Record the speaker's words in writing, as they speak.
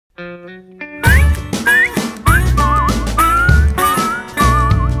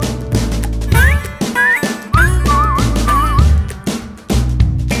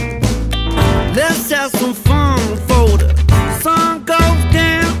Let's have some fun before the sun goes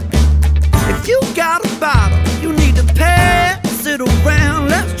down. If you got a bottle, you need to pass it around.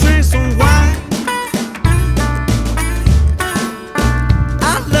 Let's drink some wine.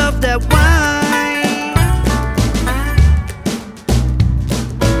 I love that wine.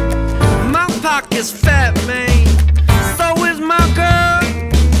 My pocket's fat, man. So is my girl.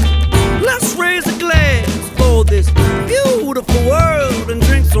 Let's raise a glass for this beautiful world and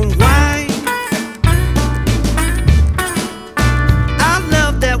drink some wine.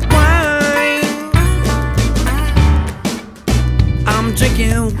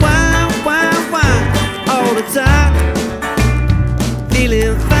 Drinking wine, wine, wine all the time.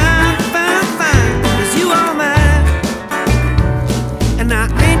 Feeling fine, fine, fine, 'cause you are mine. And I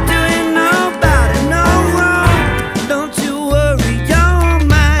ain't doing nobody no wrong. Don't you worry, you're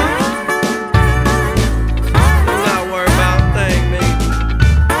mine. Don't gotta worry about a thing, baby.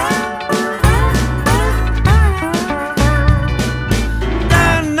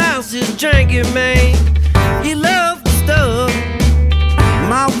 That nice is drinking, man. He loves the stuff.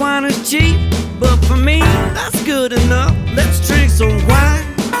 My wine is cheap, but for me, that's good enough. Let's drink some wine.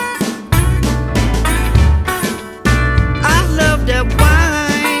 I love that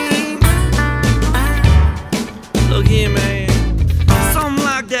wine. Look here, man. Something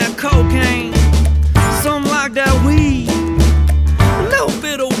like that cocaine, something like that weed. A little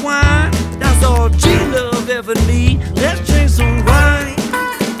bit of wine, that's all G-Love ever need. Let's drink some wine.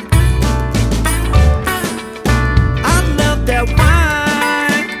 I love that wine.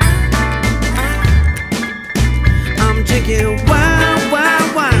 Drinking wine, wine,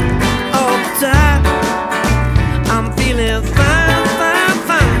 wine all the time. I'm feeling fine, fine,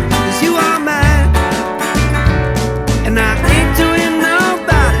 fine, 'cause you are mine. And I ain't doing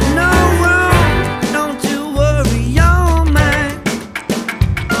nobody no wrong. Don't you worry, you're mine.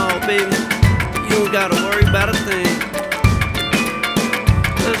 Oh, baby, you don't gotta worry about a thing.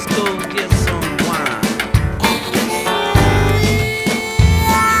 Let's go get some wine.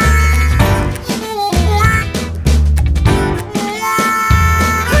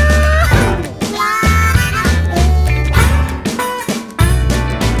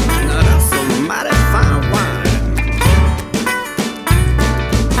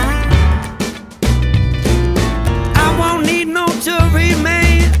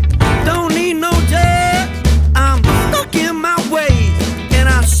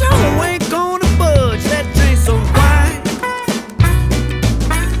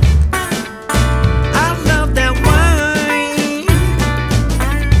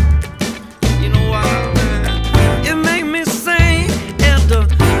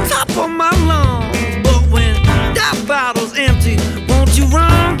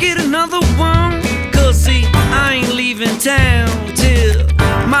 Town till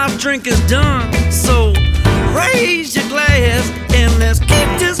my drink is done.